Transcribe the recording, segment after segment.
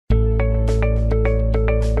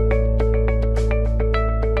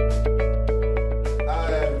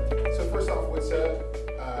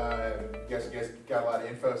got a lot of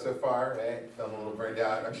info so far, right? Feeling a little burned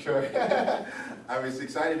out, I'm sure. I was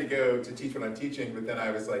excited to go to teach what I'm teaching, but then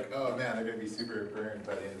I was like, oh man, I'm going to be super burned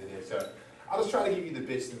by the end of the day. So I'll just try to give you the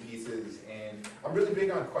bits and pieces, and I'm really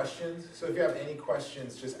big on questions, so if you have any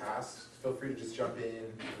questions, just ask. Feel free to just jump in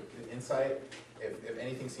with insight. If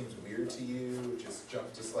anything seems weird to you,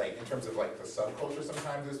 just like, in terms of like the subculture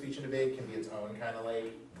sometimes of speech and debate can be its own kind of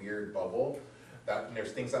like weird bubble. And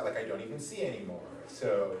there's things that like I don't even see anymore.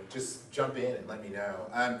 So just jump in and let me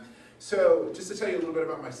know. So just to tell you a little bit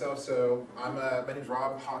about myself, so my name's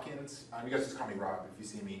Rob Hawkins. You guys just call me Rob if you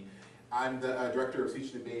see me. I'm the director of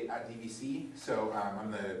speech and debate at DVC. So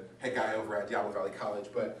I'm the head guy over at Diablo Valley College.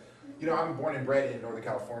 But you know, I'm born and bred in Northern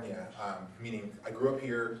California, meaning I grew up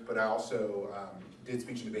here, but I also did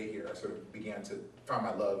speech and debate here. I sort of began to find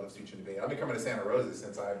my love of speech and debate. I've been coming to Santa Rosa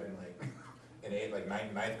since I've been like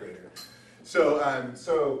ninth grader. So,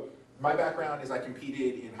 so my background is I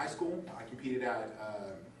competed in high school. I competed at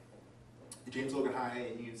James Logan High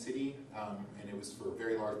in Union City, and it was for a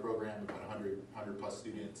very large program, about 100 plus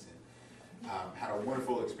students, and had a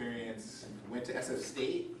wonderful experience. Went to SF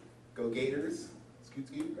State, go Gators, scoot,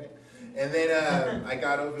 right? And then I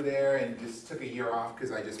got over there and just took a year off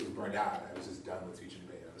because I just was burned out. I was just done with speech and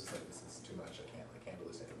debate. I was like, this is too much. I can't do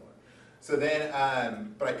this anymore. So then,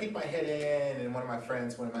 but I peeked my head in, and one of my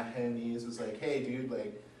friends, one of my homies, was like, hey, dude,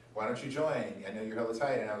 like, why don't you join? I know you're hella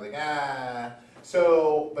tight. And I was like, ah.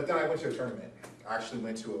 So, but then I went to a tournament. I actually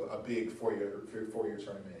went to a big four-year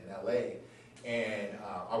tournament in LA, and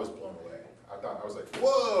I was blown away. I was like,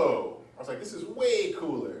 whoa. I was like, this is way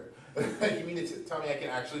cooler. You mean to tell me I can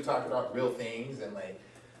actually talk about real things, and like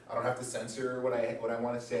I don't have to censor what I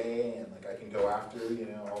want to say, and like I can go after, you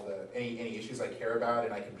know, all the any issues I care about,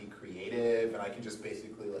 and I can be creative, and I can just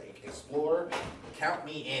basically like explore. Count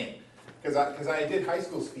me in, because I did high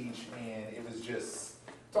school speech, and it was just,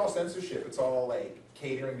 it's all censorship. It's all like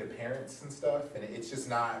catering to parents and stuff, and it's just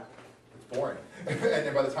not, it's boring. And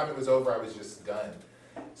then by the time it was over, I was just done.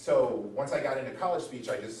 So once I got into college speech,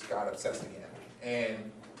 I just got obsessed again,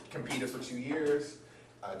 and competed for 2 years,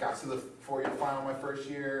 got to the four-year final my first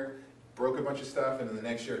year, broke a bunch of stuff, and then the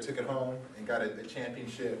next year I took it home and got a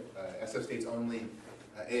championship, SF State's only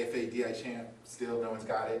AFA DI champ, still no one's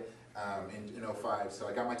got it, in 05. So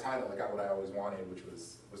I got my title, I got what I always wanted, which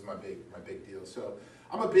was my big deal. So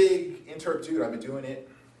I'm a big interp dude. I've been doing it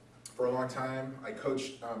for a long time. I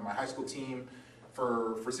coached my high school team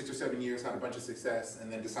for 6 or 7 years, had a bunch of success,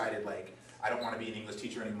 and then decided like, I don't want to be an English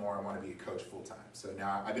teacher anymore, I want to be a coach full time. So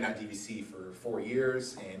now I've been at DVC for 4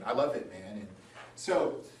 years, and I love it, man. And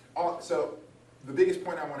so the biggest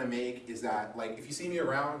point I want to make is that, like, if you see me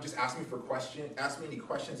around, just ask me any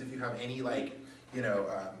questions if you have any, like, you know,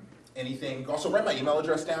 anything. Also write my email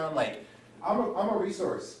address down. Like, I'm a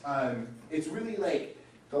resource. It's really like,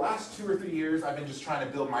 the last 2 or 3 years I've been just trying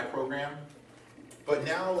to build my program, but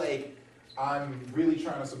now like, I'm really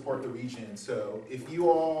trying to support the region. So if you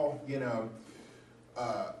all, you know,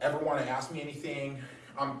 ever want to ask me anything,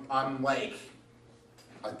 I'm like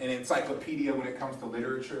an encyclopedia when it comes to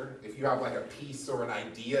literature. If you have like a piece or an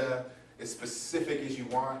idea as specific as you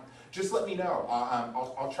want, just let me know.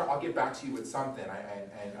 I'll get back to you with something.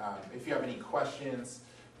 And if you have any questions,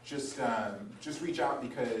 just reach out,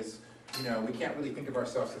 because you know, we can't really think of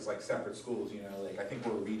ourselves as like separate schools. You know, like I think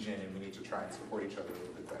we're a region, and we need to try and support each other a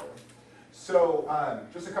little bit better. So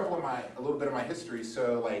just a little bit of my history.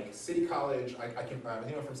 So like City College,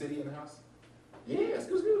 anyone from City in the house? Yeah,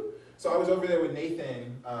 scoot. So I was over there with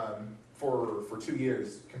Nathan for 2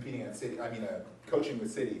 years competing at City, coaching with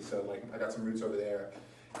City. So like I got some roots over there.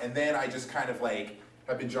 And then I just kind of like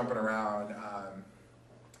have been jumping around,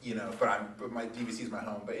 you know, but my DVC is my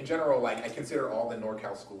home. But in general, like I consider all the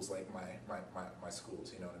NorCal schools like my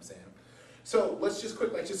schools, you know what I'm saying? So let's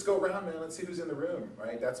just go around, man. Let's see who's in the room,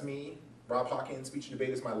 right? That's me. Rob Hawkins, speech and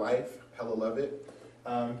debate is my life. Hella love it.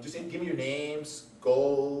 Just give me your names,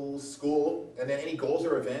 goals, school, and then any goals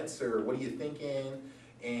or events, or what are you thinking,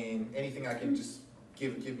 and anything I can just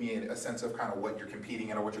give me a sense of kind of what you're competing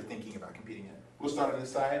in or what you're thinking about competing in. We'll start on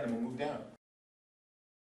this side and then we'll move down.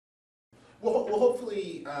 Well,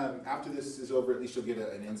 hopefully after this is over, at least you'll get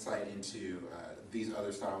an insight into these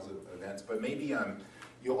other styles of events, but maybe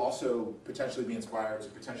you'll also potentially be inspired to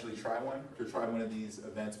potentially try one of these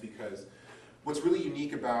events, because what's really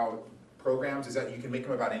unique about programs is that you can make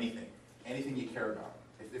them about anything you care about.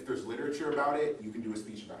 If there's literature about it, you can do a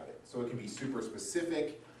speech about it. So it can be super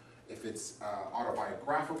specific. If it's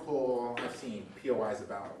autobiographical, I've seen POIs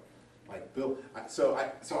about like Bill. So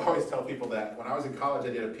I always tell people that when I was in college,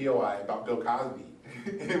 I did a POI about Bill Cosby.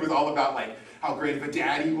 And it was all about like how great of a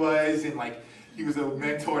dad he was, and like, he was a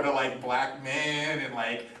mentor to like black men, and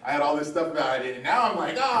like I had all this stuff about it, and now I'm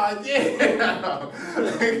like, oh yeah,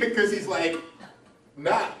 because he's like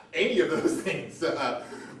not any of those things. I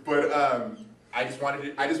just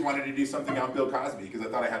wanted to do something on Bill Cosby because I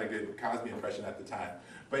thought I had a good Cosby impression at the time.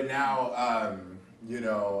 But now, you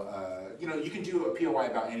know, you can do a POI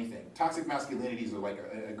about anything. Toxic masculinities are like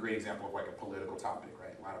a great example of like a political topic,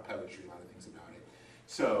 right? A lot of poetry, a lot of things about it.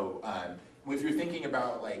 So if you're thinking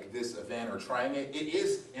about like this event or trying it, it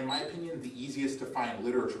is, in my opinion, the easiest to find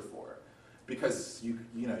literature for, because you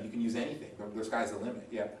know you can use anything. The sky's the limit.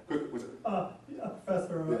 Yeah. Quick, what's it?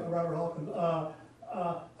 Professor Robert Hawkins.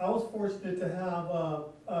 I was fortunate to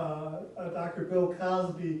have Dr. Bill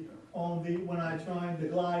Cosby on when I joined the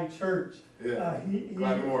Glide Church. Yeah.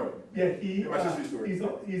 Glide Moore. Yeah, he's on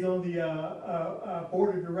the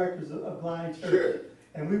board of directors of Glide Church. Sure.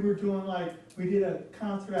 And we were doing we did a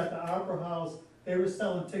concert at the Opera House. They were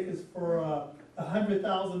selling tickets for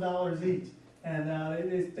 $100,000 each,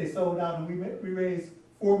 and they sold out, and we raised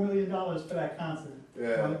 $4 million for that concert.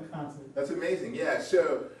 Yeah. One concert. That's amazing. Yeah.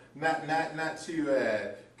 So not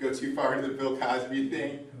to go too far into the Bill Cosby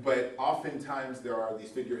thing, but oftentimes there are these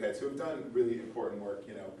figureheads who have done really important work.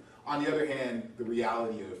 You know, on the other hand, the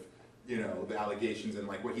reality of the allegations and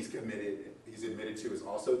like what he's admitted to is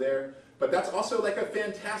also there. But that's also like a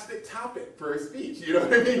fantastic topic for a speech. You know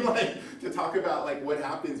what I mean? Like to talk about like what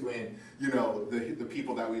happens when the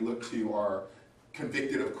people that we look to are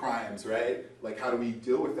convicted of crimes, right? Like how do we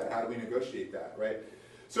deal with that? How do we negotiate that, right?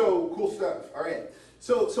 So cool stuff. All right.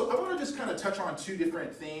 So I want to just kind of touch on two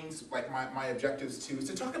different things. Like my objectives too is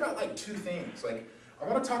to talk about like two things. Like I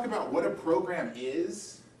want to talk about what a program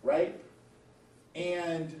is, right?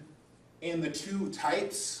 And in the two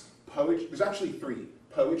types, poetry. There's actually three: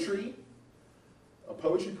 poetry, a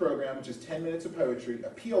poetry program, which is 10 minutes of poetry; a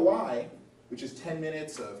POI, which is 10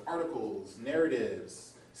 minutes of articles,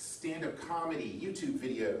 narratives, stand-up comedy, YouTube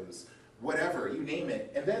videos, whatever, you name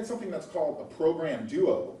it. And then something that's called a program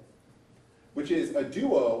duo, which is a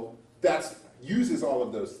duo that uses all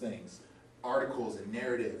of those things, articles and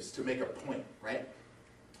narratives, to make a point, right?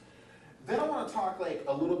 Then I want to talk like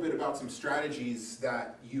a little bit about some strategies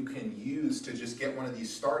that you can use to just get one of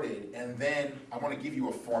these started, and then I want to give you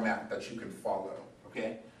a format that you can follow,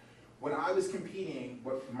 okay? When I was competing,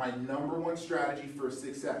 what my number one strategy for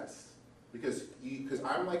success, because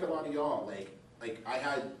I'm like a lot of y'all, like I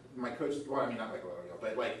had my coach, well, I mean, not like a lot of y'all,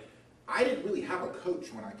 but like I didn't really have a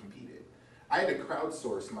coach when I competed. I had to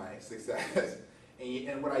crowdsource my success.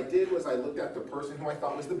 And what I did was I looked at the person who I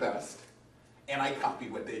thought was the best, and I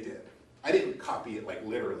copied what they did. I didn't copy it, like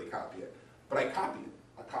literally copy it, but I copied it.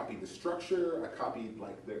 I copied the structure, I copied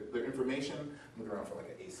like their information. Look around for like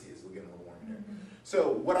an AC, we're getting a little warm in here.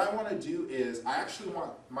 So what I want to do is, I actually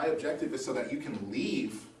want, my objective is so that you can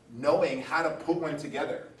leave knowing how to put one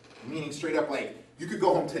together. Meaning straight up like, you could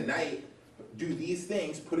go home tonight, do these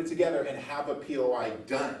things, put it together, and have a POI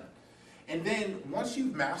done. And then once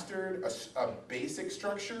you've mastered a basic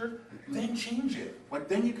structure, then change it.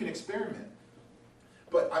 Then you can experiment.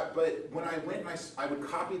 But when I went and I would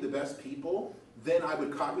copy the best people, then I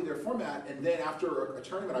would copy their format, and then after a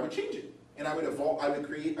tournament I would change it. And I would evolve, I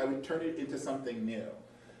would turn it into something new.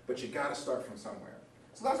 But you gotta start from somewhere.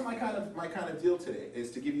 So that's my kind of deal today,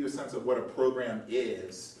 is to give you a sense of what a program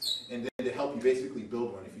is, and then to help you basically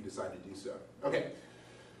build one if you decide to do so. Okay.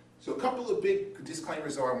 So a couple of big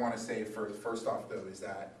disclaimers though I want to say first off though is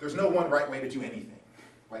that there's no one right way to do anything.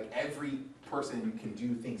 Like every person can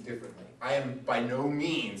do things differently. I am by no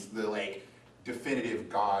means the like definitive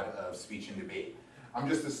god of speech and debate. I'm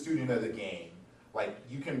just a student of the game. Like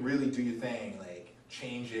you can really do your thing, like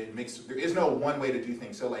change it, mix. There is no one way to do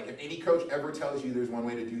things. So like if any coach ever tells you there's one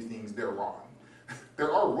way to do things, they're wrong.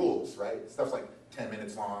 There are rules, right? Stuff's like 10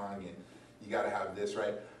 minutes long and you gotta have this,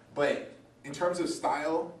 right? But in terms of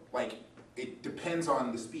style, like it depends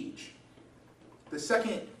on the speech. The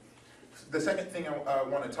second thing I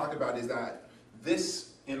want to talk about is that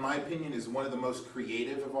this, in my opinion, is one of the most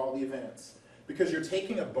creative of all the events, because you're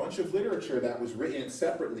taking a bunch of literature that was written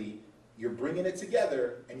separately, you're bringing it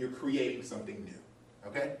together, and you're creating something new,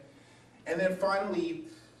 okay? And then finally,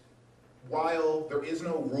 while there is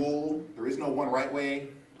no rule, there is no one right way,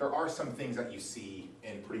 there are some things that you see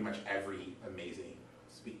in pretty much every amazing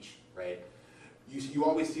speech, right? You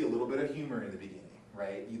always see a little bit of humor in the beginning,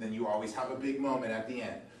 right? Then you always have a big moment at the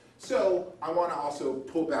end. So I want to also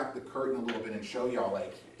pull back the curtain a little bit and show y'all,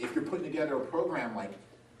 like, if you're putting together a program, like,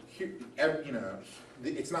 here,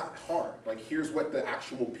 it's not hard. Like, here's what the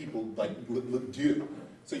actual people like do,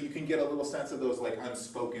 so you can get a little sense of those like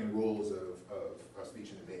unspoken rules of speech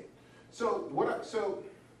and debate. So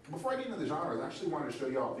before I get into the genres, I actually wanted to show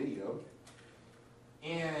y'all a video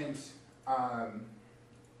And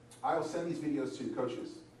I'll send these videos to the coaches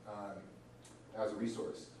as a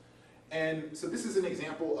resource. And so this is an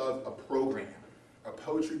example of a program, a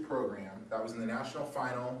poetry program that was in the national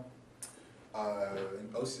final in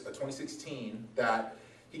 2016 that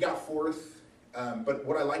he got fourth. But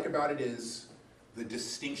what I like about it is the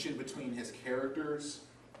distinction between his characters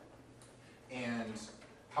and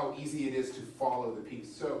how easy it is to follow the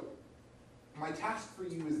piece. So my task for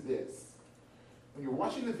you is this. When you're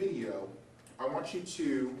watching the video, I want you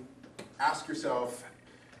to ask yourself,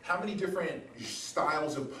 how many different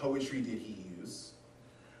styles of poetry did he use?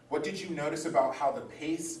 What did you notice about how the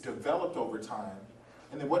pace developed over time?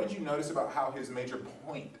 And then what did you notice about how his major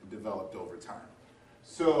point developed over time?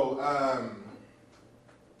 So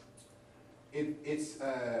it's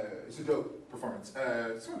a dope performance.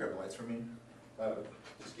 Someone grab the lights for me. Oh,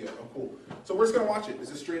 cool. So we're just gonna watch it.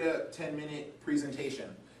 It's a straight up 10-minute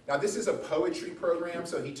presentation. Now this is a poetry program,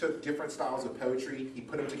 so he took different styles of poetry, he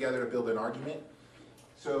put them together to build an argument.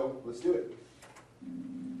 So let's do it.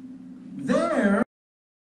 There.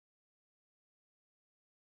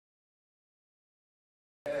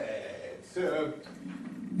 So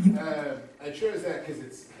I chose that because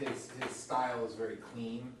his style is very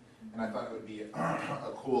clean, and I thought it would be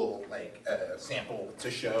a cool sample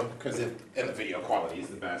to show, because and the video quality is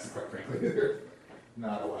the best, quite frankly. There are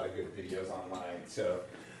not a lot of good videos online, so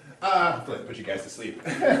let's put you guys to sleep.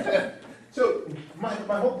 So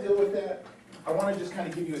my whole deal with that, I want to just kind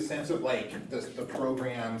of give you a sense of the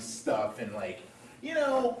program stuff and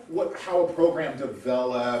how a program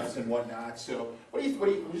develops and whatnot. So what do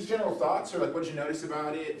you just general thoughts, or what did you notice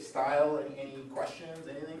about it? Style? Any questions?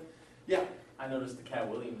 Anything? Yeah. I noticed the Cat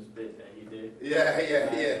Williams bit that he did. Yeah.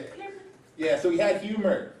 Yeah. So he had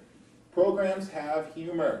humor. Programs have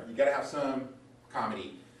humor. You got to have some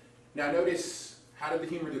comedy. Now notice, how did the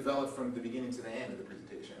humor develop from the beginning to the end of the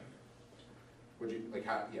presentation? Would you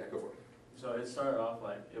Yeah, go for it. So it started off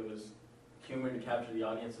it was humor to capture the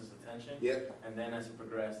audience's attention. Yep. And then as it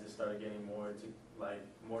progressed, it started getting more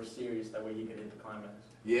more serious. That way he could hit the climax.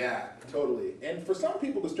 Yeah, totally. And for some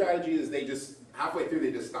people, the strategy is they just halfway through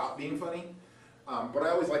they just stop being funny. But I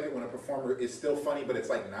always like it when a performer is still funny, but it's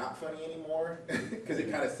not funny anymore, because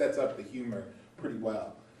it kind of sets up the humor pretty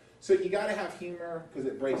well. So you got to have humor because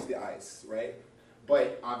it breaks the ice, right?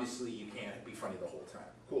 But obviously you can't be funny the whole time.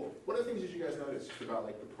 Cool. What other things did you guys notice about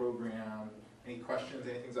the program? Any questions?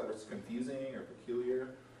 Anything that was confusing or peculiar?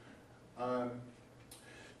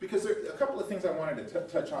 Because there a couple of things I wanted to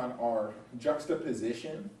touch on are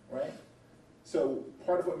juxtaposition, right? So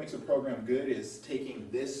part of what makes a program good is taking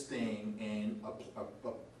this thing and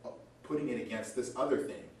putting it against this other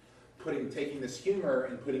thing, taking this humor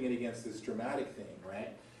and putting it against this dramatic thing,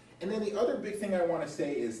 right? And then the other big thing I want to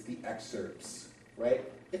say is the excerpts, right?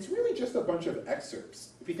 It's really just a bunch of excerpts.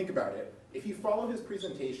 If you think about it, if you follow his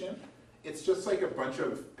presentation, it's just a bunch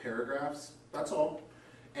of paragraphs, that's all.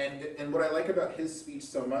 And what I like about his speech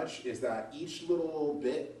so much is that each little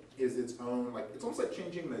bit is its own, it's almost like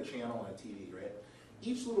changing the channel on TV, right?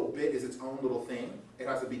 Each little bit is its own little thing. It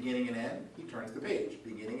has a beginning and end. He turns the page.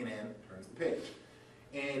 Beginning and end, turns the page.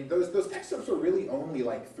 And those excerpts are really only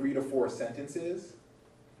 3 to 4 sentences.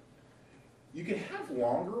 You can have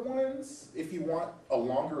longer ones if you want a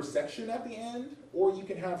longer section at the end, or you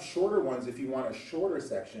can have shorter ones if you want a shorter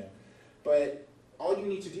section. But all you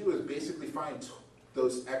need to do is basically find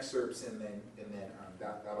those excerpts, and then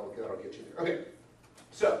that'll get you there. Okay,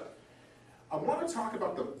 so I want to talk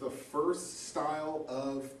about the first style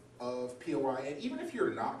of POI, and even if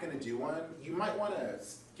you're not going to do one, you might want to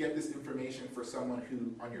get this information for someone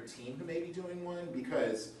who on your team who may be doing one,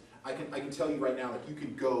 because I can tell you right now, you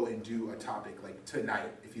can go and do a topic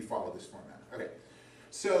tonight if you follow this format. Okay,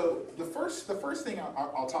 so the first thing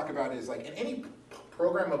I'll talk about is in any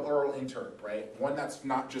program of oral interp, right? One that's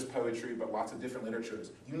not just poetry, but lots of different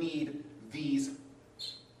literatures. You need these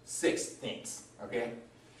 6 things, okay?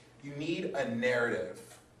 You need a narrative.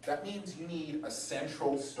 That means you need a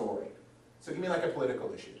central story. So give me a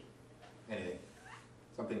political issue. Anything.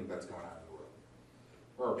 Something that's going on in the world.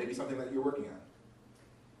 Or maybe something that you're working on.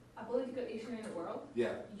 A political issue in the world?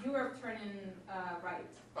 Yeah. Europe turning right.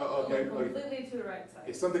 Oh, okay. Completely to the right side.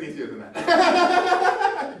 It's something easier than that.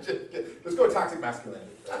 Let's go with toxic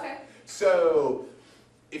masculinity. Okay. So,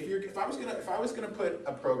 if I was gonna put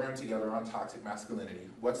a program together on toxic masculinity,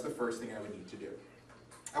 what's the first thing I would need to do?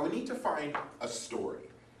 I would need to find a story.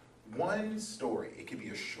 One story. It could be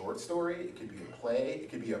a short story. It could be a play. It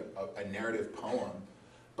could be a narrative poem.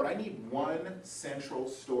 But I need one central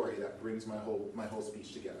story that brings my whole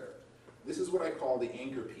speech together. This is what I call the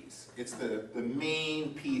anchor piece. It's the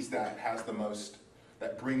main piece that has the most,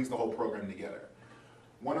 that brings the whole program together.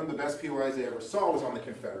 one of the best POIs I ever saw was on the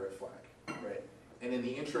Confederate flag, right? And in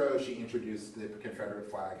the intro, she introduced the Confederate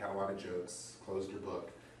flag, had a lot of jokes, closed her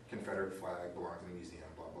book, Confederate flag belongs in the museum,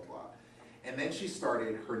 blah, blah, blah. And then she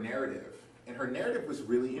started her narrative, and her narrative was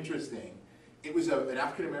really interesting. It was an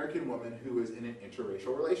African-American woman who was in an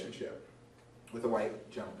interracial relationship with a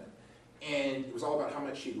white gentleman. And it was all about how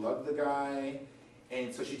much she loved the guy,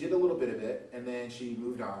 and so she did a little bit of it, and then she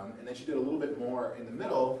moved on, and then she did a little bit more in the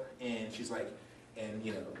middle, and she's like, and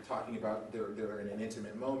you know, talking about they're in an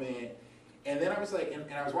intimate moment. And then I was like,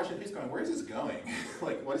 and I was watching the piece going, where is this going?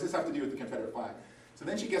 Like, what does this have to do with the Confederate flag? So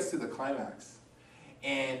then she gets to the climax,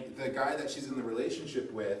 and the guy that she's in the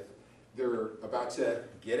relationship with, they're about to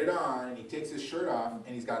get it on, and he takes his shirt off,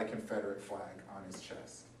 and he's got a Confederate flag on his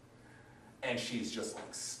chest. And she's just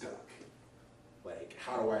like stuck. Like,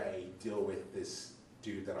 how do I deal with this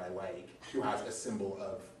dude that I like, who has a symbol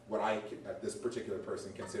of what this particular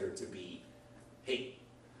person considered to be hate?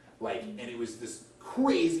 Like, and it was this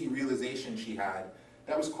crazy realization she had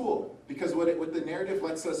that was cool, because what the narrative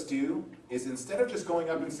lets us do is, instead of just going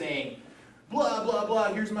up and saying, blah, blah,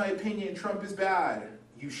 blah, here's my opinion, Trump is bad,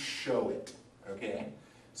 you show it, okay?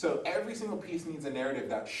 So every single piece needs a narrative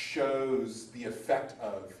that shows the effect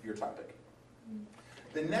of your topic.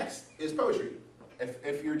 The next is poetry.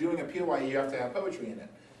 If you're doing a POI, you have to have poetry in it,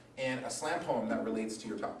 and a slam poem that relates to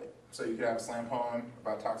your topic. So you could have a slam poem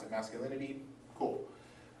about toxic masculinity, cool.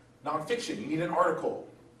 Nonfiction, you need an article,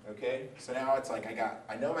 okay? So now it's like,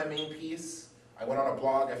 I know my main piece, I went on a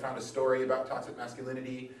blog, I found a story about toxic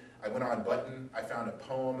masculinity, I went on Button, I found a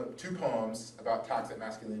poem, 2 poems about toxic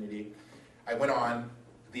masculinity, I went on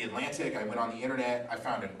The Atlantic, I went on the internet, I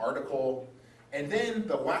found an article, and then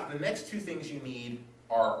the next 2 things you need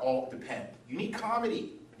are all depend. You need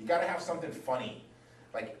comedy, you gotta have something funny.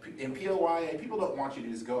 Like in POI, people don't want you to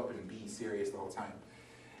just go up and be serious the whole time.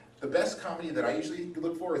 The best comedy that I usually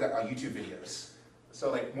look for is YouTube videos.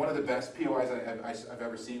 So like one of the best POIs I've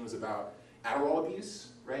ever seen was about Adderall abuse,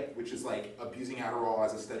 right? Which is like abusing Adderall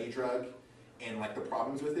as a study drug and like the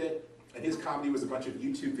problems with it. And his comedy was a bunch of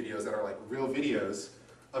YouTube videos that are like real videos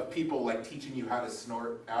of people like teaching you how to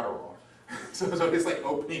snort Adderall. So his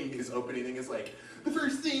opening thing is like, the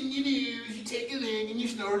first thing you do is you take a thing and you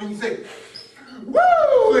snort, and he's like,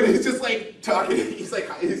 woo! And he's just like talking, he's like,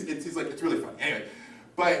 it's really funny. Anyway.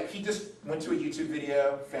 But he just went to a YouTube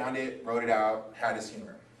video, found it, wrote it out, had his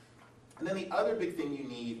humor. And then the other big thing you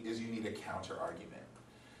need is you need a counter argument.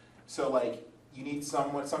 So like you need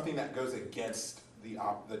something that goes against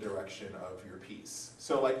the direction of your piece.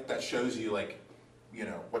 So like that shows you like, you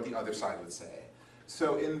know, what the other side would say.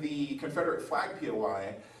 So in the Confederate flag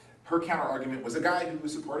POI, her counter argument was a guy who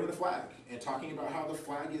was supporting the flag and talking about how the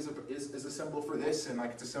flag is a symbol for this, and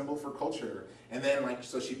like it's a symbol for culture. And then like,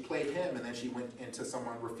 so she played him, and then she went into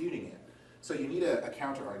someone refuting it. So you need a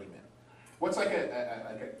counter argument. What's like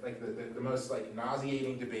the most like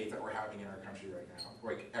nauseating debate that we're having in our country right now?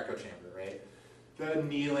 Like echo chamber, right? The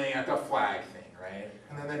kneeling at the flag thing, right?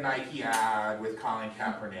 And then the Nike ad with Colin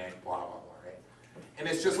Kaepernick, blah, blah, blah, right? And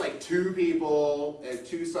it's just like 2 people at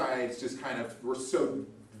 2 sides just kind of were so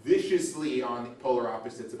viciously on the polar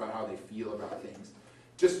opposites about how they feel about things.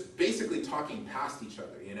 Just basically talking past each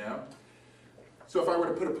other, you know? So if I were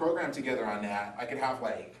to put a program together on that, I could have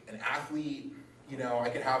like an athlete, you know, I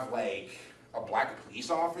could have like a black police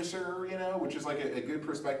officer, you know, which is like a good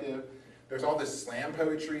perspective. There's all this slam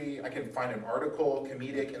poetry, I can find an article,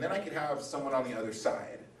 comedic, and then I could have someone on the other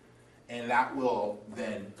side. And that will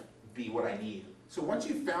then be what I need. So once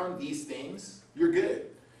you've found these things, you're good.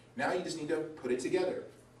 Now you just need to put it together.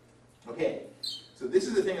 Okay, so this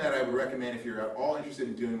is the thing that I would recommend if you're at all interested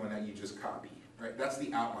in doing one that you just copy, right? That's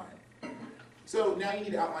the outline. So now you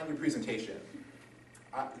need to outline your presentation.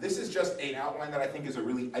 This is just an outline that I think is a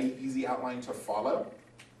really easy outline to follow.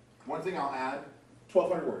 One thing I'll add,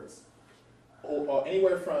 1,200 words.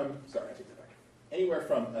 Anywhere from, sorry, I take that back. Anywhere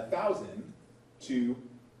from 1,000 to,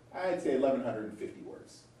 I'd say 1,150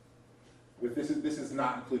 words. This is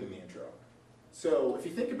not including the intro. So if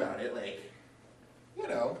you think about it, like, you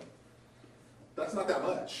know, that's not that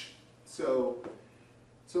much. So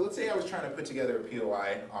let's say I was trying to put together a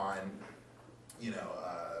POI on, you know,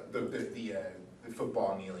 the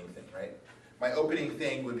football kneeling thing, right? My opening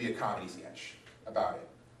thing would be a comedy sketch about it.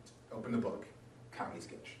 Open the book, comedy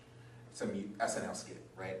sketch. Some SNL skit,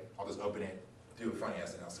 right? I'll just open it, do a funny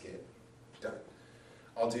SNL skit, done.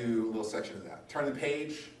 I'll do a little section of that. Turn the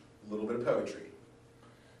page, a little bit of poetry,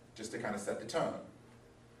 just to kind of set the tone.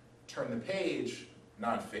 Turn the page,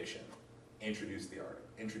 nonfiction. Introduce the article,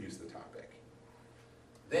 introduce the topic.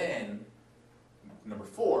 Then, number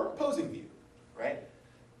 4, opposing view, right?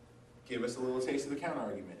 Give us a little taste of the counter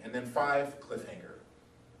argument. And then 5, cliffhanger.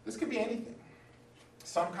 This could be anything.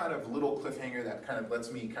 Some kind of little cliffhanger that kind of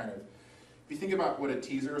lets me kind of, if you think about what a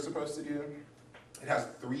teaser is supposed to do, it has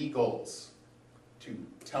 3 goals. To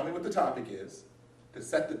tell me what the topic is, to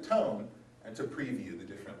set the tone, and to preview the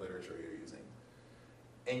different literature you're using.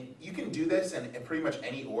 And you can do this in pretty much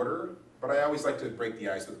any order, but I always like to break the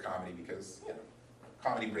ice with comedy because, you know,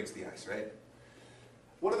 comedy breaks the ice, right?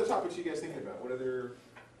 What other topics are you guys thinking about? What other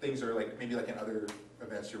things are like, maybe like in other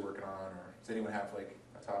events you're working on, or does anyone have like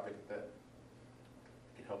a topic that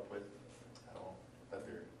you could help with at all,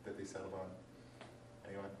 that they settled on?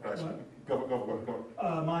 Anyone? Go.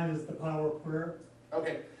 Mine is the power of prayer.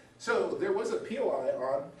 Okay, so there was a POI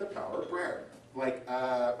on the power of prayer. Like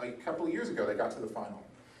a couple of years ago, they got to the final.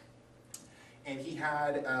 And he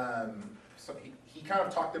had, so he kind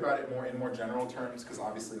of talked about it in more general terms, because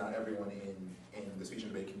obviously not everyone in the speech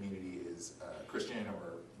and debate community is Christian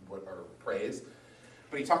or prays.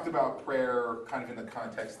 But he talked about prayer kind of in the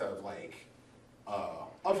context of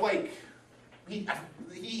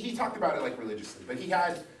he talked about it like religiously, but he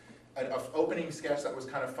had an opening sketch that was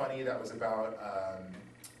kind of funny that was about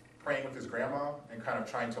praying with his grandma and kind of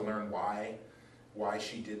trying to learn why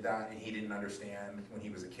she did that, and he didn't understand when he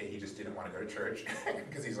was a kid. He just didn't want to go to church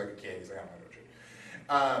because he's like a kid. He's like, I don't want to go to church.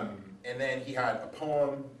 And then he had a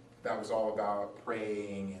poem that was all about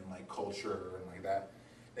praying and like culture and like that.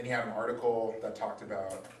 Then he had an article that talked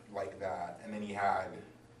about like that, and then he had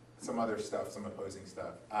some other stuff, some opposing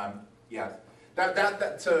stuff.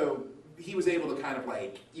 So he was able to kind of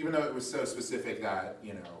like, even though it was so specific that,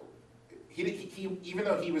 you know, he even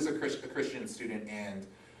though he was a Christian student and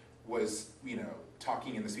was, you know,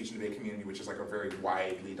 talking in the speech and debate community, which is like a very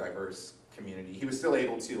widely diverse community, he was still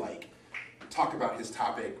able to like talk about his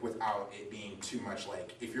topic without it being too much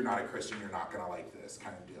like, if you're not a Christian, you're not gonna like this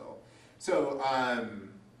kind of deal. So,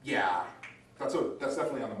 yeah, that's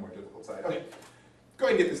definitely on the more difficult side. Okay, go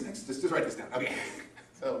ahead and get this next, just write this down. Okay,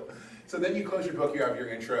 so then you close your book, you have your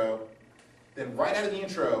intro, then right out of the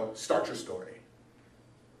intro, start your story.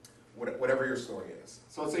 Whatever your story is.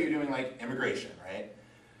 So let's say you're doing like immigration, right?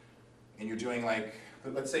 And you're doing like,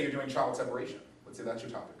 let's say you're doing child separation. Let's say that's your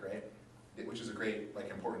topic, right? Which is a great, like,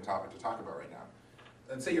 important topic to talk about right now.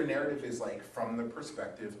 Let's say your narrative is like from the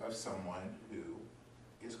perspective of someone who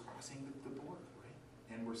is crossing the border, right?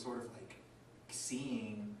 And we're sort of like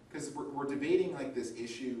seeing, because we're debating like this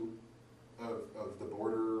issue of the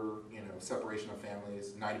border, you know, separation of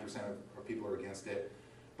families. 90% of people are against it.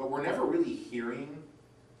 But we're never really hearing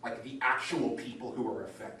like the actual people who are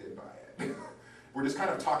affected by it. We're just kind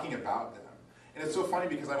of talking about them. And it's so funny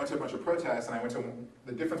because I went to a bunch of protests, and I went to,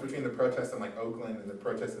 the difference between the protests in like Oakland and the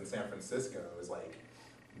protests in San Francisco is like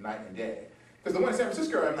night and day. Because the one in San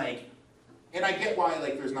Francisco, I'm like, and I get why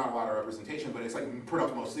like there's not a lot of representation, but it's like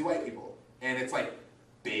mostly white people. And it's like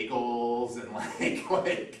bagels and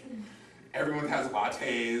like everyone has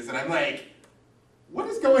lattes, and I'm like, what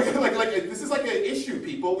is going on? Like this is like an issue,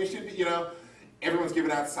 people. We should be, you know, everyone's giving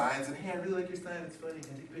out signs, and hey, I really like your sign, it's funny,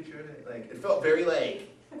 can I take a picture of it? Like, it felt very like,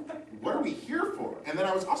 what are we here for? And then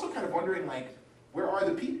I was also kind of wondering, like, where are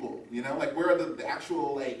the people? You know, like, where are the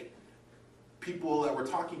actual, like, people that we're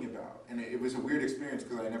talking about? And it was a weird experience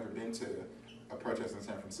because I had never been to a protest in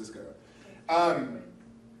San Francisco.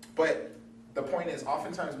 But the point is,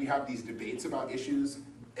 oftentimes we have these debates about issues,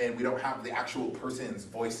 and we don't have the actual person's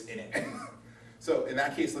voice in it. So in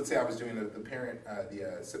that case, let's say I was doing the parent,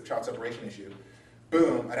 the child separation issue.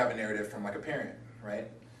 Boom, I'd have a narrative from like a parent, right?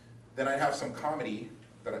 Then I'd have some comedy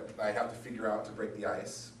that I'd have to figure out to break the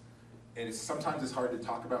ice. And sometimes it's hard to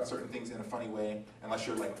talk about certain things in a funny way, unless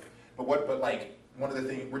you're like, but like, one of the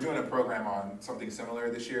things, we're doing a program on something similar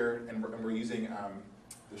this year, and we're using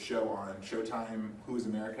the show on Showtime, Who is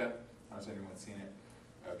America? I don't know if anyone's seen it.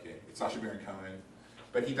 Okay, it's Sacha Baron Cohen.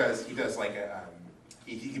 But he does like a,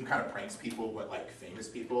 he kind of pranks people, but like famous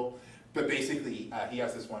people. But basically, he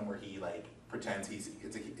has this one where he like pretends it's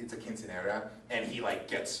a quinceanera, and he like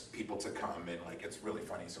gets people to come, and like it's really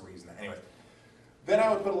funny. So we're using that. Anyways, then I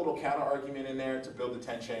would put a little counter argument in there to build the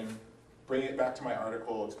tension, bring it back to my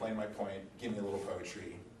article, explain my point, give me a little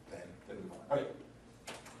poetry, then move on. Okay.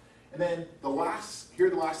 And then here are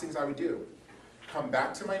the last things I would do. Come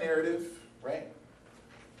back to my narrative, right?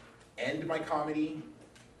 End my comedy.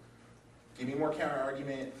 Give me more counter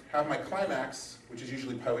argument, have my climax, which is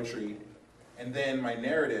usually poetry, and then my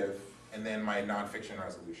narrative, and then my nonfiction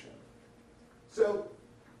resolution. So,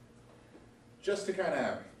 just to kind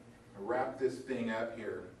of wrap this thing up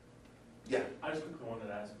here. Yeah? I just quickly wanted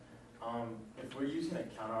to ask, if we're using a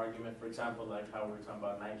counter argument, for example, like how we were talking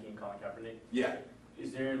about Nike and Colin Kaepernick, Yeah.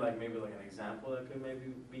 is there like maybe like an example that could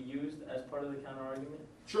maybe be used as part of the counter argument?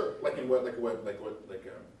 Sure, like in what,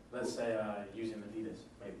 Let's say using Adidas,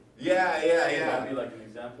 maybe. yeah, Would that be like an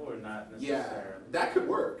example or not Yeah, necessarily? that could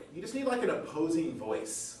work. You just need like an opposing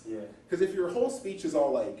voice. Yeah, Because if your whole speech is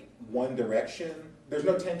all like one direction, there's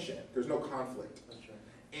no tension, there's no conflict. that's true.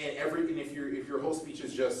 And if your whole speech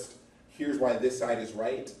is just, here's why this side is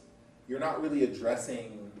right, you're not really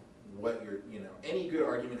addressing what any good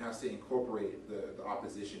argument has to incorporate the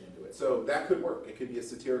opposition into it. So that could work. It could be a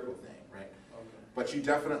satirical thing, right? Okay. But you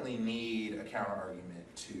definitely need a counter argument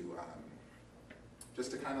to,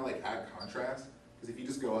 just to kind of like add contrast. Because if you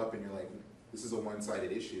just go up and you're like, this is a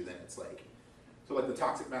one-sided issue, then it's like, so like the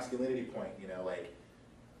toxic masculinity point, like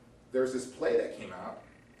there's this play that came out,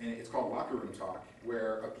 and it's called Locker Room Talk,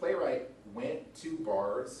 where a playwright went to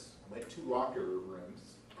bars, went to locker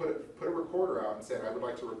rooms, put a recorder out and said, I would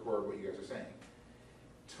like to record what you guys are saying.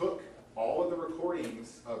 Took all of the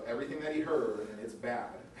recordings of everything that he heard, and it's bad,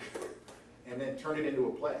 and then turned it into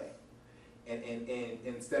a play. And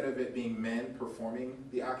instead of it being men performing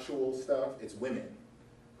the actual stuff, it's women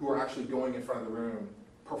who are actually going in front of the room,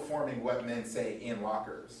 performing what men say in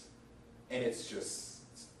lockers. And it's just,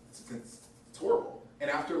 it's horrible. And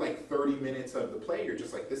after like 30 minutes of the play, you're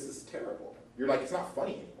just like, this is terrible. You're like, it's not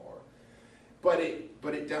funny anymore. But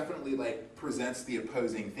it definitely like presents the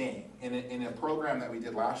opposing thing. And in a program that we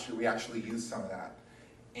did last year, we actually used some of that.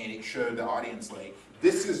 And it showed the audience like,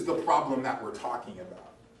 this is the problem that we're talking about.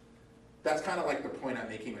 That's kind of like the point I'm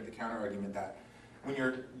making with the counter argument, that when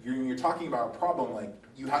you're talking about a problem, like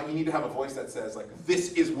you need to have a voice that says like,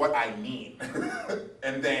 this is what I mean,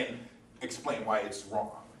 and then explain why it's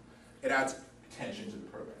wrong. It adds tension to the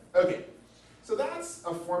program. Okay, so that's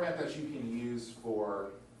a format that you can use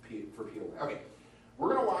for POI. Okay,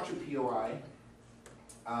 we're gonna watch a POI.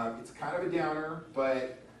 It's kind of a downer,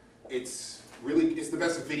 but it's the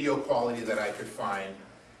best video quality that I could find.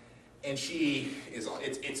 And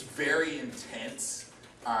it's very intense.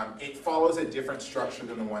 It follows a different structure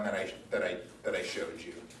than the one that I showed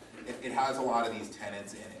you. It has a lot of these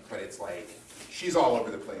tenets in it, but it's like, she's all over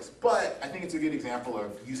the place. But I think it's a good example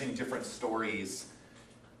of using different stories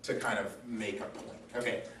to kind of make a point.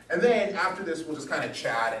 Okay, and then after this, we'll just kind of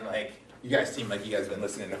chat and like, you guys seem like you guys have been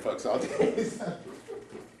listening to folks all day.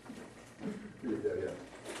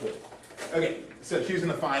 Okay, so choosing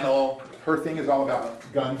the final. Her thing is all about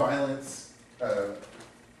gun violence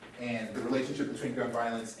and the relationship between gun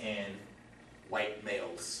violence and white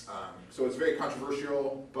males. So it's very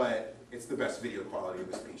controversial, but it's the best video quality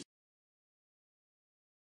of the speech.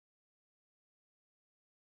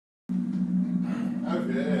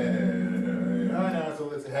 Okay, I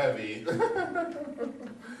know it's heavy.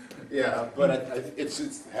 Yeah, but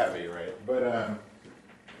it's heavy, right? But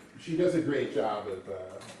she does a great job of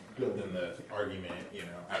building the argument,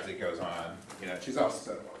 as it goes on. She's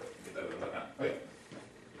also okay.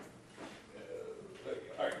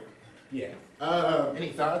 All right. Yeah. Any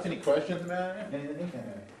thoughts? Any questions about it? Anything?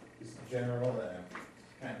 Just general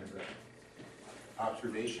kind of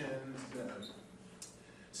observations.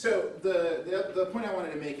 So the point I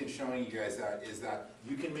wanted to make in showing you guys that is that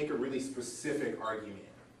you can make a really specific argument.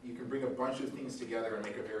 You can bring a bunch of things together and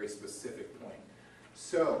make a very specific point.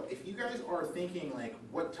 So if you guys are thinking like,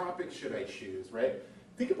 what topic should I choose, right?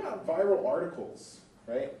 Think about viral articles,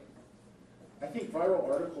 right? I think viral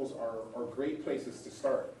articles are great places to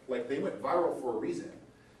start. Like they went viral for a reason.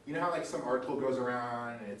 You know how like some article goes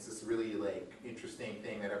around and it's this really like interesting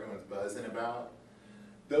thing that everyone's buzzing about?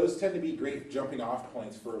 Those tend to be great jumping off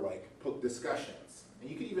points for like discussions. And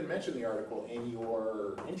you can even mention the article in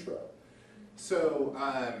your intro. So,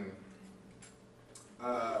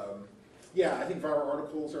 yeah, I think viral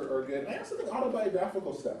articles are good. And I also think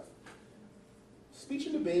autobiographical stuff. Speech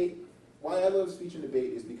and debate, why I love speech and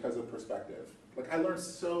debate is because of perspective. Like I learned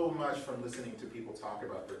so much from listening to people talk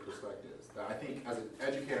about their perspectives that I think as an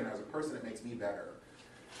educator and as a person it makes me better.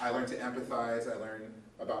 I learned to empathize, I learned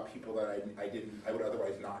about people that I would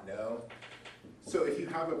otherwise not know. So if you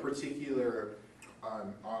have a particular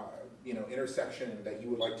intersection that you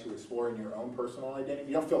would like to explore in your own personal identity,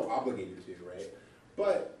 you don't feel obligated to, right?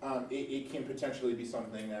 But it can potentially be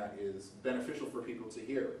something that is beneficial for people to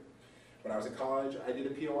hear. When I was in college, I did a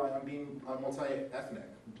POI on being multi-ethnic.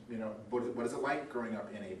 What is it like growing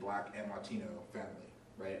up in a Black and Latino family,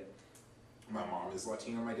 right? My mom is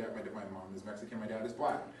Latino, my mom is Mexican, my dad is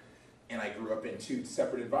Black. And I grew up in two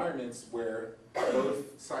separate environments where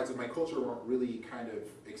both sides of my culture weren't really kind of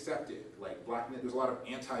accepted. Like blackness, there's a lot of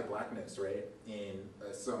anti-blackness, right, in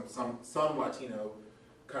some Latino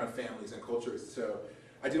kind of families and cultures. So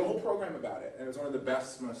I did a whole program about it, and it was one of the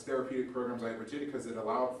best, most therapeutic programs I ever did because it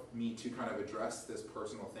allowed me to kind of address this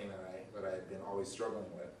personal thing that I had been always struggling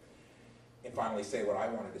with. and finally say what I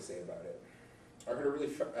wanted to say about it. I heard a really,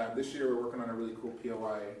 this year we're working on a really cool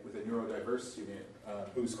POI with a neurodiverse student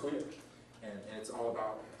who's queer. And it's all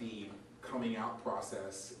about the coming out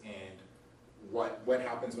process and what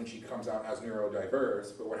happens when she comes out as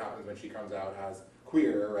neurodiverse, but what happens when she comes out as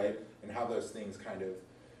queer, right? And how those things kind of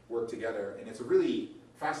work together. And it's really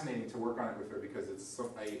fascinating to work on it with her because it's a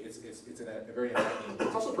very enlightening,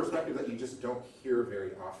 it's also a perspective that you just don't hear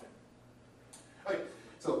very often. Okay,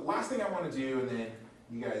 so last thing I want to do, and then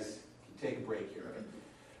you guys can take a break here. Okay?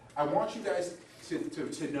 I want you guys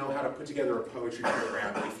to know how to put together a poetry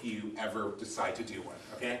program if you ever decide to do one,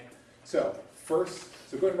 okay? So go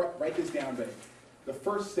ahead and write this down, but the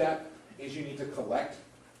first step is you need to collect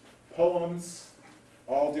poems,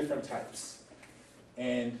 all different types.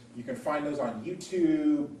 And you can find those on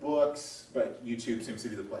YouTube, books, but YouTube seems to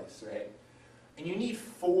be the place, right? And you need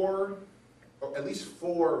at least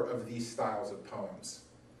four of these styles of poems.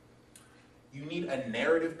 You need a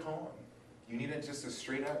narrative poem. You need just a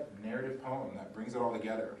straight up narrative poem that brings it all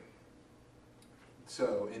together.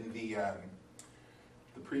 So in the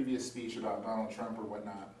previous speech about Donald Trump or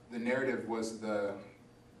whatnot, the narrative was the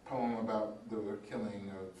poem about the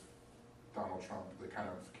killing of Donald Trump, the kind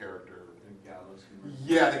of character. The gallows humor.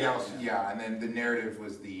 Yeah, the gallows, yeah, and then the narrative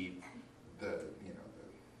was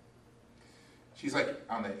she's like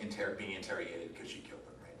on the being interrogated because she killed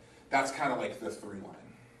him, right? That's kind of like the through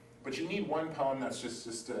line. But you need one poem that's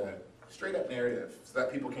just a straight up narrative so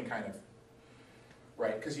that people can kind of,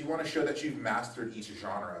 right? Because you want to show that you've mastered each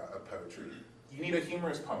genre of poetry. You need a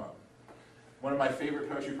humorous poem. One of my favorite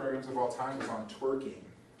poetry programs of all time was on twerking.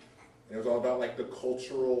 It was all about like the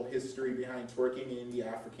cultural history behind twerking in the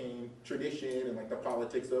African tradition and like the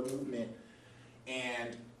politics of movement.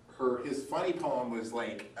 And his funny poem was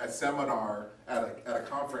like a seminar at a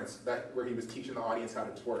conference where he was teaching the audience how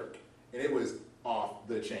to twerk. And it was off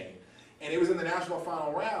the chain. And it was in the national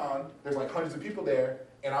final round. There's like hundreds of people there,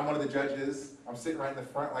 and I'm one of the judges. I'm sitting right in the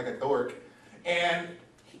front like a dork. And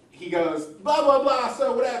he goes, blah, blah, blah,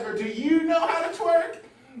 so whatever, do you know how to twerk?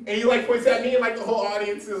 And he like points at me and like the whole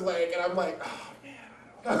audience is like, and I'm like, oh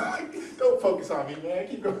man, don't focus on me, man,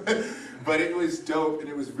 keep going. But it was dope and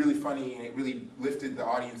it was really funny and it really lifted the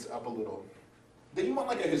audience up a little. Then you want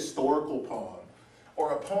like a historical poem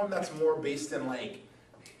or a poem that's more based in like,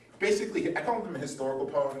 basically, I call them historical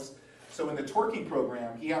poems. So in the twerking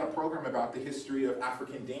program, he had a program about the history of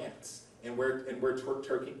African dance and where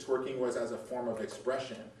twerking was as a form of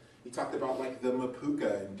expression. He talked about like the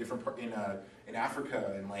mapuka in different in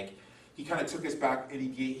Africa, and like he kind of took us back and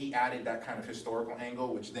he added that kind of historical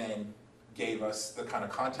angle, which then gave us the kind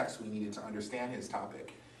of context we needed to understand his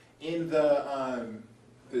topic. In the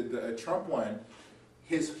Trump one,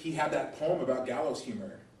 he had that poem about gallows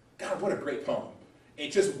humor. God, what a great poem!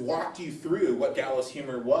 It just walked you through what gallows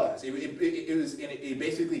humor was. It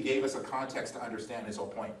basically gave us a context to understand his whole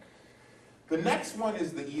point. The next one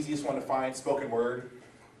is the easiest one to find, spoken word.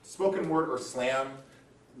 Spoken word or slam,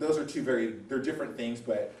 those are they're different things,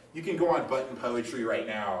 but you can go on button poetry right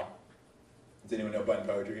now. Does anyone know button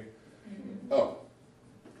poetry? Mm-hmm. Oh,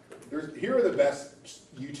 here are the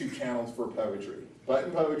best YouTube channels for poetry. Button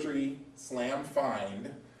poetry, slam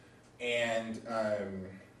find, and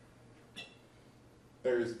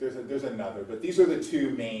there's another, but these are the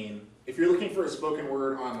two main. If you're looking for a spoken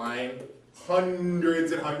word online,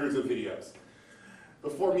 hundreds and hundreds of videos.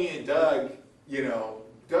 Before me and Doug,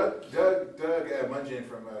 Doug Mungian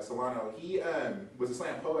from Solano, he was a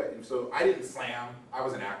slam poet, and so I didn't slam. I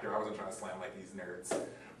was an actor. I wasn't trying to slam like these nerds.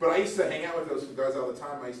 But I used to hang out with those guys all the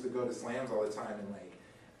time. I used to go to slams all the time, and like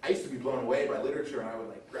I used to be blown away by literature, and I would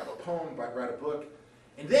like grab a poem, write a book,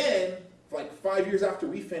 and then like 5 years after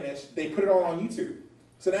we finished, they put it all on YouTube.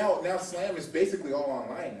 So now slam is basically all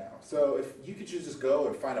online now. So if you could just go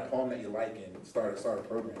and find a poem that you like and start a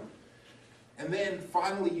program. And then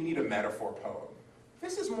finally, you need a metaphor poem.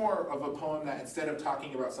 This is more of a poem that instead of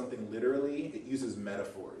talking about something literally, it uses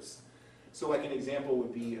metaphors. So like an example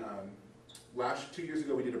would be, 2 years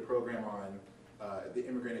ago we did a program on the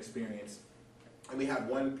immigrant experience, and we had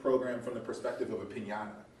one program from the perspective of a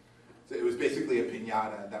piñata. So it was basically a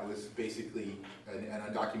piñata that was basically an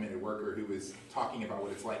undocumented worker who was talking about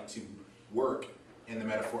what it's like to work in the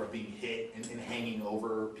metaphor of being hit and hanging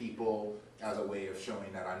over people as a way of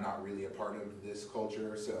showing that I'm not really a part of this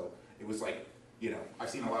culture. So it was like, I've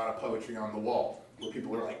seen a lot of poetry on the wall where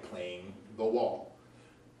people are like playing the wall.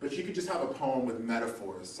 But you could just have a poem with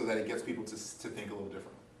metaphors so that it gets people to think a little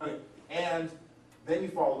different. Okay, and then you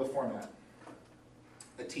follow the format.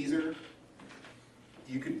 A teaser,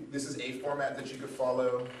 this is a format that you could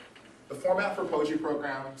follow. The format for poetry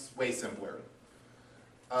programs, way simpler.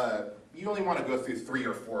 You only want to go through 3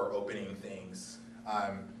 or 4 opening things.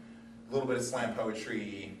 A little bit of slam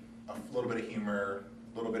poetry, a little bit of humor,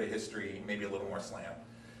 a little bit of history, maybe a little more slam.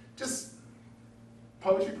 Just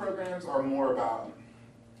poetry programs are more about,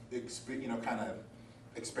 kind of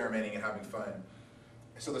experimenting and having fun.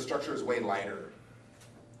 So the structure is way lighter.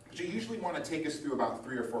 But you usually want to take us through about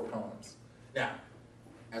 3 or 4 poems. Now,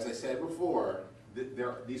 as I said before,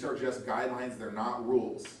 these are just guidelines, they're not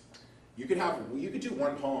rules. You could do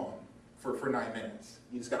 1 poem for 9 minutes.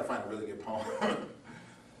 You just gotta find a really good poem.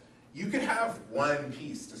 You could have 1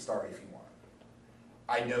 piece to start if you want.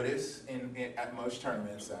 I notice at most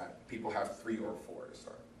tournaments that people have 3 or 4 to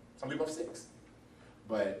start. Some people have 6.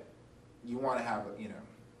 But you wanna have,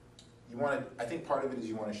 I think part of it is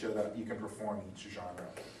you wanna show that you can perform each genre.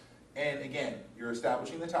 And again, you're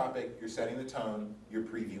establishing the topic, you're setting the tone, you're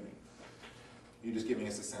previewing. You're just giving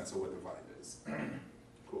us a sense of what the vibe is.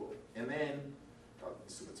 Cool. And then,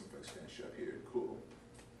 let's see what some folks finish up here. Cool.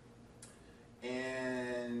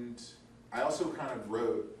 And I also kind of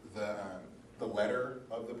wrote the letter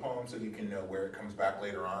of the poem so you can know where it comes back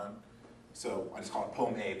later on. So I just call it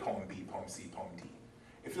poem A, poem B, poem C, poem D.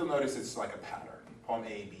 If you'll notice, it's like a pattern. Poem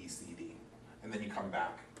A, B, C, D. And then you come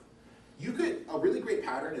back. A really great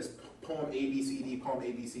pattern is poem A, B, C, D, poem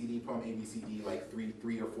A, B, C, D, poem A, B, C, D, like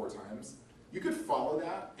 3 or 4 times. You could follow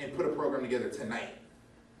that and put a program together tonight.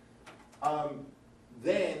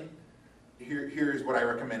 Then, here's what I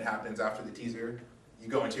recommend happens after the teaser. You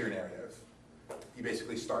go into your narrative. You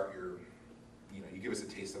basically start you give us a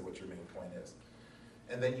taste of what your main point is.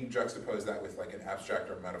 And then you juxtapose that with like an abstract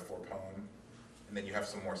or metaphor poem. And then you have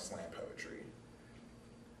some more slam poetry.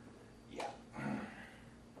 Yeah.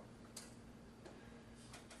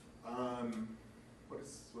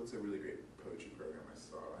 What's a really great poetry program I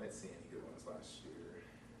saw? I didn't see any good ones last year.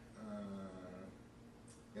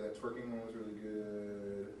 Yeah, that twerking one was really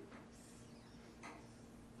good.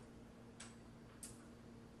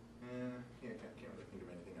 Can't really think of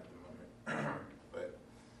anything at the moment. But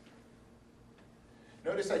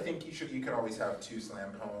notice I think you could always have 2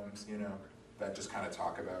 slam poems, that just kind of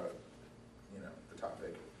talk about, the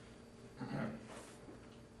topic.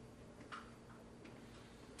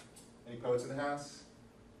 Any poets in the house?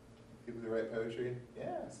 People who write poetry?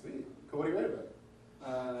 Yeah, sweet. Cool, what do you write about?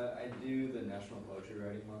 I do the National Poetry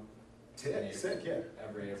Writing Month. Yeah, sick, yeah.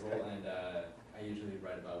 Every April, and I usually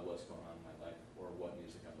write about what's going on in my life or what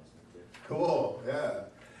music I'm listening to. Cool, yeah.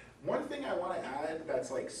 One thing I want to add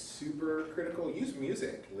that's like super critical, use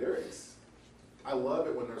music, lyrics. I love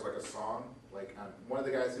it when there's like a song, like one of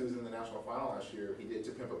the guys who was in the national final last year, he did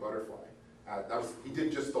To Pimp a Butterfly. He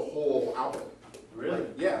did just the whole album. Really? Like,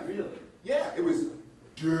 yeah. Really? Yeah, it was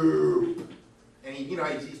dope. And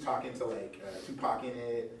he's talking to like Tupac in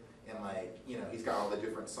it, and like, he's got all the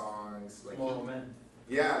different songs. Like Small man.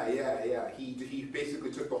 Yeah. He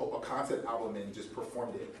basically took the whole concept album and just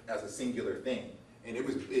performed it as a singular thing, and it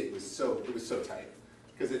was so tight,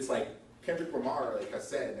 because it's like Kendrick Lamar has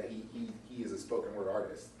said that he is a spoken word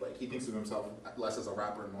artist. Like he thinks of himself less as a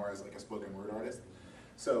rapper and more as like a spoken word artist.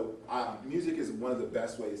 So music is one of the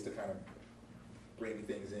best ways to kind of bring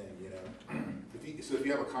things in, If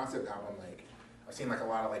you have a concept album, like I've seen like a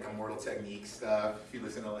lot of like Immortal Technique stuff. If you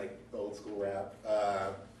listen to like the old school rap,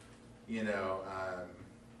 I think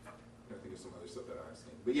of some other stuff that I've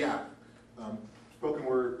seen. But yeah, spoken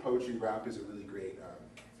word poetry rap is a really great.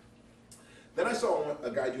 Then I saw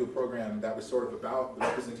a guy do a program that was sort of about the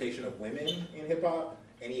representation of women in hip hop,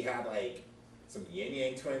 and he had like some Yin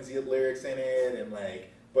Yang Twins lyrics in it, and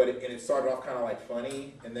like, it started off kind of like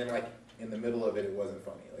funny, and then like in the middle of it, it wasn't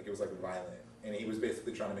funny. Like it was like violent, and he was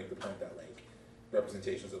basically trying to make the point that like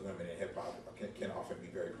representations of women in hip hop can often be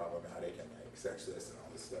very problematic and like sexist and all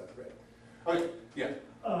this stuff, right? Okay, yeah.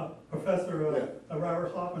 Professor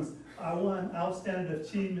Robert Hawkins, I won Outstanding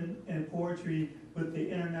Achievement in Poetry with the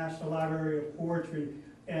International Library of Poetry.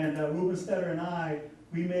 And Ruben Stetter and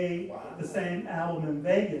we made the same album in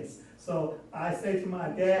Vegas. So I say to my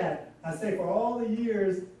dad, for all the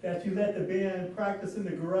years that you let the band practice in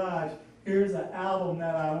the garage, here's an album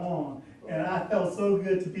that I won. And I felt so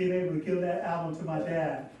good to being able to give that album to my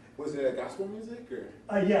dad. Was it gospel music or?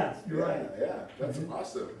 Yes, you're right. Yeah, that's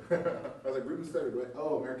awesome. I was like, Ruben Stetter,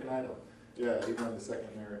 oh, American Idol. Yeah, he won the second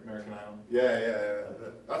American Idol. Yeah.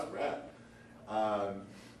 That's rad.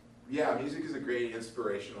 Yeah, music is a great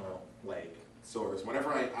inspirational source.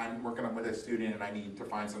 Whenever I'm working with a student and I need to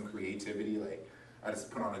find some creativity, I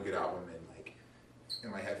just put on a good album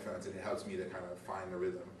in my headphones, and it helps me to kind of find the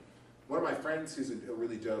rhythm. One of my friends who's a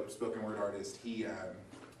really dope spoken word artist, he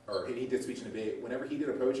did speech and debate. Whenever he did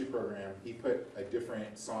a poetry program, he put a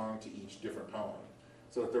different song to each different poem.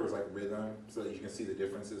 so that there was like rhythm, so that you can see the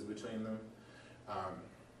differences between them.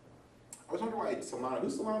 I was wondering why Solano,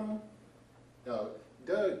 who's Solano?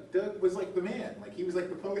 Doug was like the man, like he was like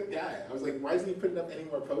the poet guy. I was like, why isn't he putting up any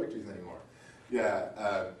more poetries anymore?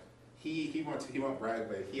 Yeah, he won't brag,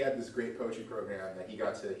 but he had this great poetry program that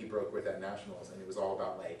he broke with at Nationals, and it was all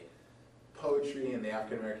about like poetry and the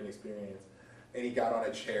African American experience. And he got on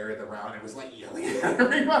a chair in the round and was like yelling at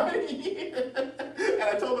everybody. And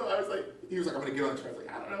I told him, I was like, he was like, I'm gonna get on the chair. I was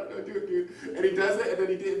like, I don't know, go do it, dude. And he does it, and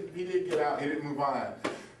then he did get out. He didn't move on,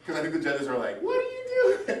 because I think the judges were like, what are you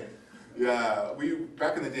doing? Yeah,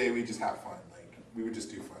 back in the day, we just have fun. Like, we would just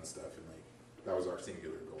do fun stuff, and like, that was our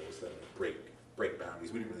singular goal, was to like, break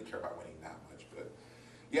boundaries. We didn't really care about winning that much, but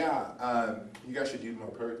yeah, you guys should do more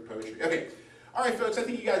poetry. Okay, all right, folks, I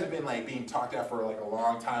think you guys have been like being talked at for like a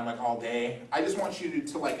long time, like all day. I just want you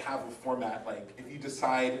to like have a format. Like, if you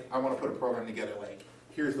decide I want to put a program together, like,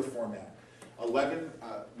 here's the format: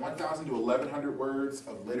 1,000 to 1,100 words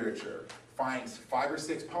of literature. Find 5 or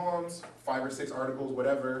 6 poems, 5 or 6 articles,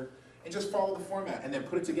 whatever, and just follow the format, and then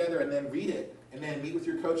put it together, and then read it, and then meet with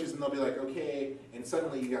your coaches, and they'll be like, okay, and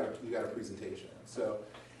suddenly you got a presentation. So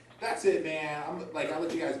that's it, man. I'll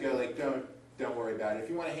let you guys go. Like, don't worry about it. If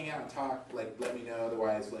you want to hang out and talk, like, let me know.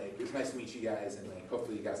 Otherwise, like, it was nice to meet you guys, and like,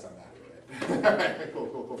 hopefully you got something out of it. All right,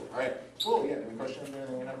 cool. All right, cool. Yeah, any questions or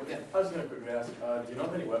anything? I was gonna quickly ask, do you know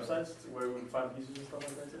of any websites where we can find pieces and stuff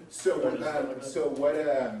like that too? So what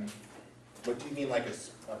do you mean, like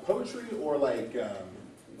a poetry or like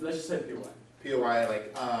Let's just say PY. POI,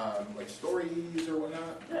 like stories or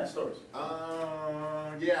whatnot? Yeah, stories.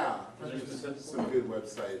 Yeah. Is there specific Some good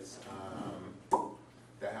websites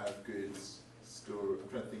that have good story. I'm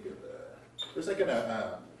trying to think of there's like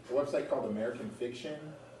a website called American Fiction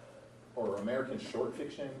or American Short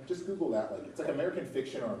Fiction. Just Google that. Like, it's like American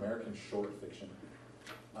Fiction or American Short Fiction.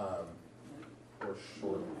 Or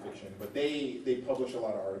short fiction, but they publish a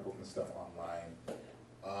lot of articles and stuff online.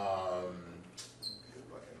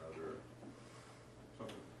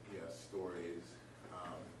 Stories.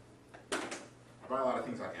 I buy a lot of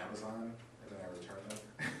things on Amazon, and then I return them.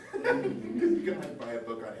 Because you can like buy a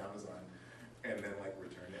book on Amazon and then like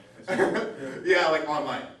return it. Yeah, like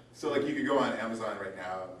online. So like you could go on Amazon right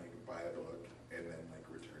now and like buy a book and then like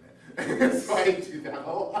return it. So I do that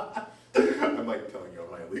a lot. I'm like telling you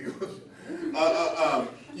all my illegal shit.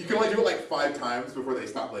 You can only do it like 5 times before they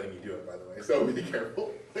stop letting you do it, by the way. So be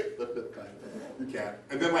careful. Like the 5th time. You can't.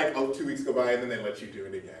 And then like 2 weeks go by and then they let you do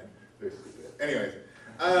it again. They're stupid. Anyways.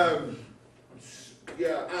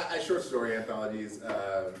 Yeah, short story anthologies.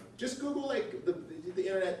 Just Google like the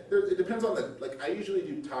internet. It depends on I usually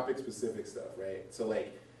do topic specific stuff, right? So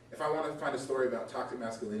like if I want to find a story about toxic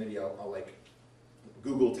masculinity, I'll like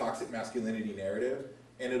Google toxic masculinity narrative,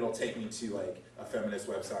 and it'll take me to like a feminist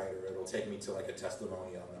website, or it'll take me to like a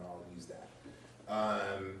testimonial, and then I'll use that.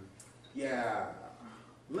 Yeah,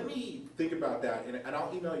 let me think about that, and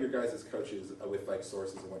I'll email your guys as coaches with like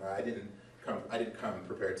sources and whatnot. I didn't come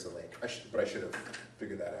prepared to like, but I should have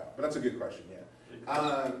figured that out. But that's a good question,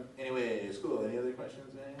 yeah. Anyways, cool. Any other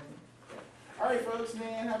questions, man? All right, folks,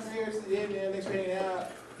 man. Have a great rest of the day, man. Thanks for hanging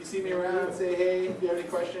out. If you see me around, say hey. If you have any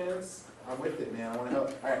questions, I'm with it, man. I want to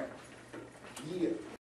help. All right. Yeah.